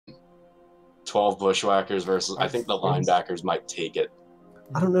12 Bushwhackers versus. I think the linebackers might take it.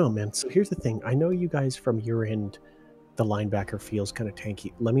 I don't know, man. So here's the thing. I know you guys from your end, the linebacker feels kind of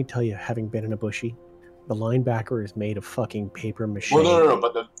tanky. Let me tell you, having been in a bushy, the linebacker is made of fucking paper mache. Well, no,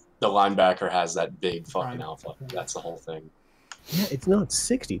 but the linebacker has that big fucking alpha. That's the whole thing. Yeah, it's not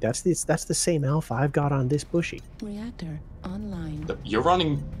 60. That's the same alpha I've got on this bushy. Reactor online. You're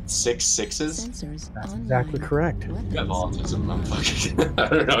running 6.6s? Sensors That's online. exactly correct. You have autism. I'm fucking. I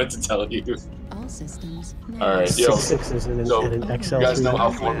don't know what to tell you. All systems. All right, yo. 6.6s and an XL. You guys know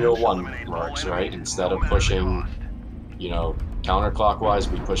how Formula 1 works, right? Instead of pushing, you know,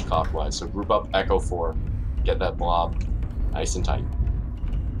 counterclockwise, we push clockwise. So group up Echo 4, get that blob nice and tight.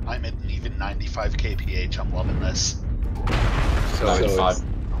 I'm at even 95 kph. I'm loving this. So 95.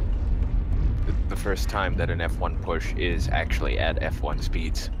 The first time that an F1 push is actually at F1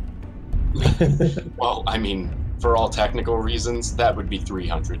 speeds. Well, I mean, for all technical reasons, that would be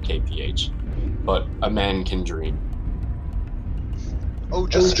 300 kph. But a man can dream. Oh,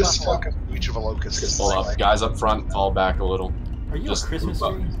 just focus each of a locus. Pull up, guys up front, fall back a little. Are you Just a Christmas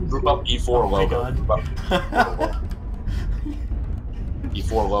tree? Group up E4 logo. Group up E4 logo.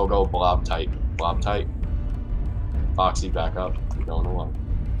 E4 logo, blob tight. Blob tight. Foxy, back up. You're going away.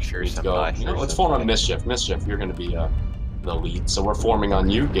 Sure, Let's go. You know, let's form on Mischief. Mischief, you're going to be the lead. So we're forming on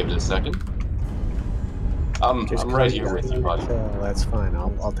you. Give it a second. I'm right here with you, buddy. That's fine.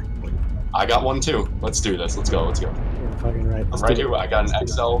 I'll take one. I got one too. Let's do this. Let's go. Let's go. You're fucking right. I'm right here. I got an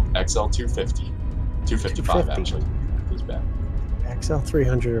XL 250. 255 actually. He's back. XL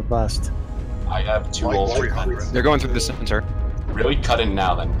 300 or bust. I have two old 300. They're going through the center. Really? Cut in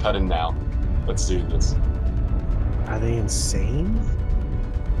now then. Cut in now. Let's do this. Are they insane?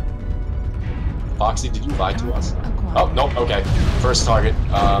 Foxy, did you lie to us? Oh, nope, okay. First target.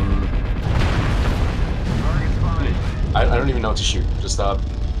 I don't even know what to shoot. Just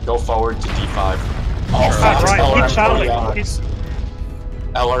go forward to D5. Oh, fuck, right, it's Charlie.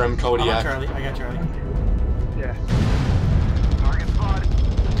 LRM I got Kodiak. Charlie. I got Charlie. Yeah.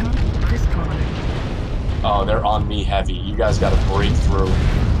 Oh, they're on me heavy. You guys gotta break through.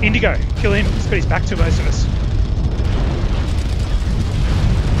 Indigo, kill him. He's got his back to most of us.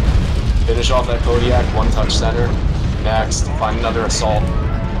 Finish off that Kodiak, one touch center. Next, find another assault.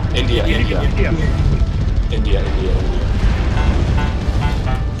 India.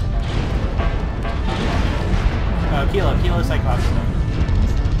 Kilo Cyclops.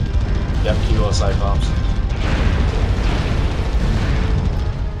 Yep, Kilo Cyclops.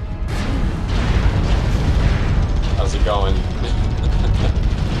 How's it going?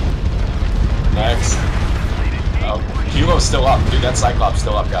 Next. Oh, Kilo's still up. Dude, that Cyclops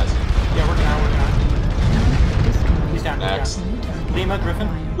still up, guys. Yeah, working on. He's down. Next. He's down. Lima, Griffin.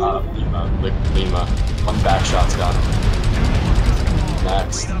 Lima. One back shot's got him.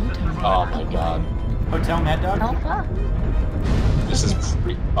 Next. Oh my god. Hotel Mad Dog. This is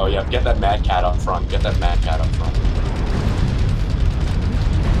oh yeah, get that Mad Cat up front. Get that Mad Cat up front.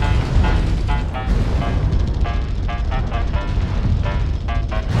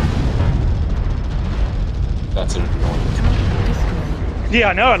 That's an annoying. Yeah,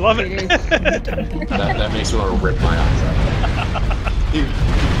 I know. I love it. that makes me want to rip my eyes out.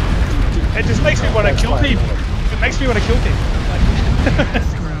 It just makes me want to kill people. It makes me want to kill people.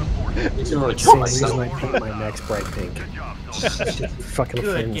 Makes me want to kill myself. I paint my neck's bright pink. Fucking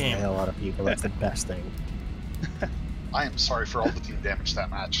offends the hell out of people. That's the best thing. I am sorry for all the team damage that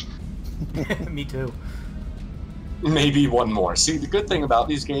match. Me too. Maybe one more. See, the good thing about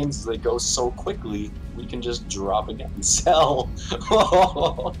these games is they go so quickly, we can just drop again and sell.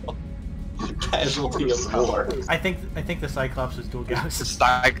 Casualty of war. I think the Cyclops was dual gauss.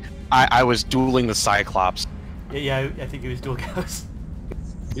 I was dueling the Cyclops. Yeah, I think it was dual gauss.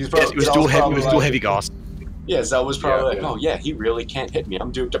 Yes, it was dual heavy gauss. Yeah, Zell was probably like, oh yeah, he really can't hit me.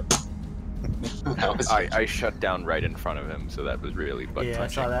 I'm doomed to... I shut down right in front of him, so that was really butt-touching. Yeah, I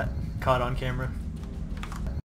saw that. Caught on camera.